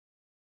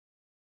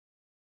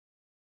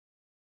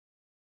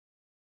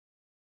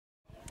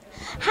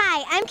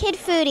Hi, I'm Kid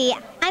Foodie.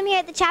 I'm here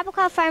at the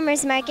Chappaqua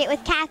Farmers Market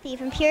with Kathy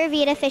from Pura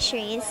Vida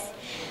Fisheries.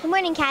 Good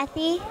morning,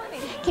 Kathy.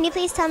 Can you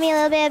please tell me a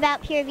little bit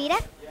about Pura Vida?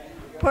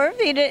 Pura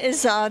Vida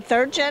is a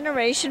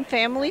third-generation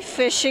family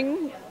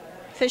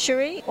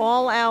fishery.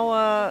 All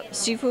our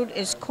seafood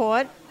is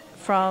caught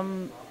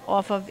from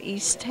off of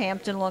East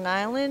Hampton, Long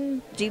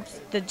Island.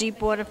 The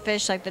deep water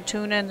fish like the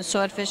tuna and the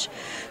swordfish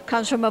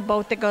comes from a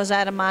boat that goes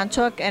out of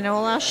Montauk, and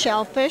all our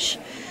shellfish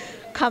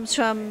comes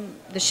from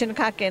the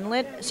Chappaqua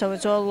Inlet, so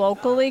it's all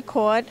locally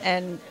caught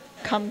and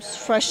comes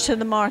fresh to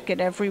the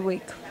market every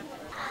week.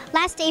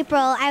 Last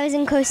April, I was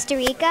in Costa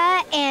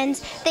Rica, and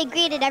they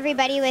greeted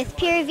everybody with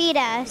Pura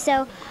Vida.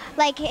 So,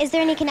 is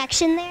there any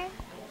connection there?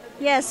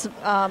 Yes,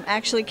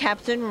 actually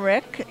Captain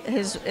Rick,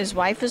 his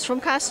wife is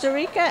from Costa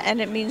Rica, and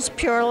it means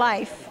pure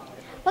life.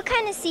 What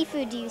kind of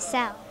seafood do you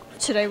sell?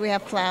 Today we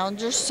have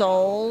flounder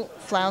sole,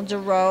 flounder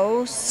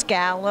roe,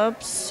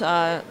 scallops,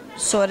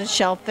 sorted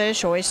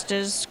shellfish,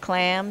 oysters,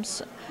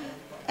 clams,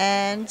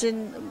 and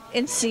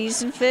in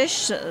season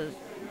fish,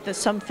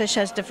 some fish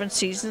has different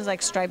seasons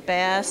like striped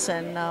bass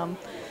and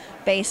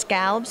bay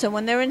scallops, and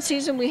when they're in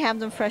season we have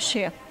them fresh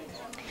here.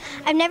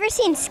 I've never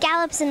seen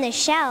scallops in the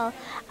shell.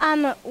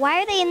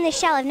 Why are they in the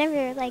shell? I've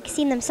never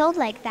seen them sold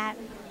like that.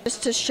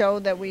 Just to show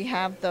that we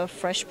have the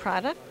fresh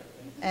product,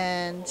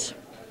 and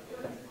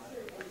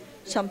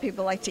some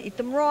people like to eat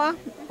them raw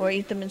or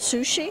eat them in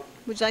sushi.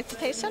 Would you like to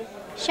taste them?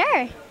 Sure.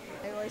 I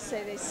always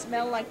say they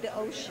smell like the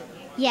ocean.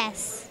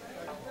 Yes.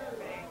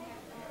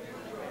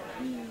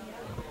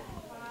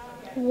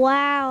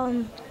 Wow.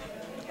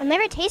 I've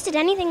never tasted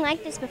anything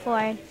like this before.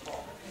 I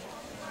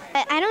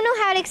don't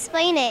know how to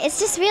explain it. It's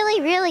just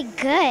really, really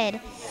good.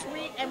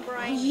 Sweet and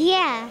briny.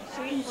 Yeah.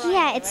 Sweet briny,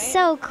 Yeah, it's right?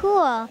 so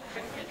cool.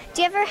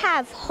 Do you ever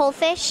have whole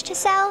fish to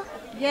sell?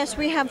 Yes,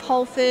 we have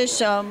whole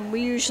fish.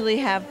 We usually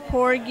have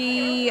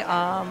porgy,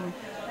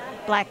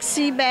 black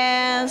sea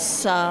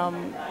bass,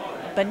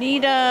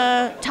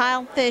 bonita,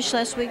 tilefish.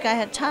 Last week I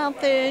had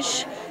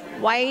tilefish,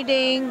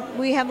 whiting.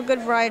 We have a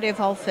good variety of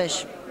whole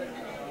fish.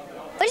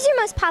 What is your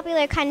most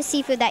popular kind of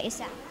seafood that you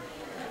sell?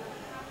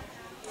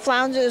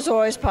 Flounder is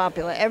always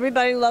popular.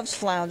 Everybody loves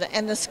flounder,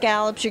 and the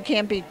scallops, you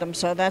can't beat them.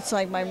 So that's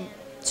like my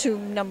two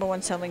number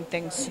one selling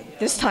things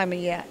this time of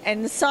year. And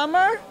in the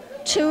summer,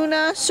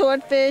 tuna,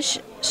 swordfish,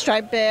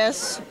 striped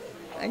bass.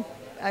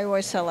 I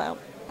always sell out.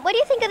 What do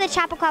you think of the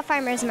Chappaqua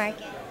Farmers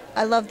Market?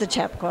 I love the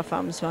Chappaqua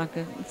Farmers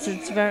Market.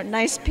 It's very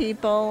nice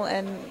people,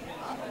 and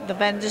the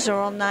vendors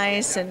are all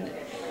nice, and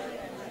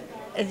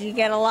you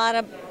get a lot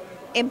of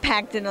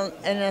impact in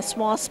a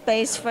small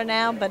space for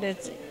now, but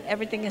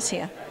everything is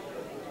here.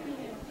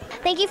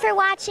 Thank you for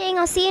watching.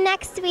 I'll see you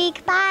next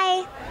week.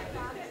 Bye.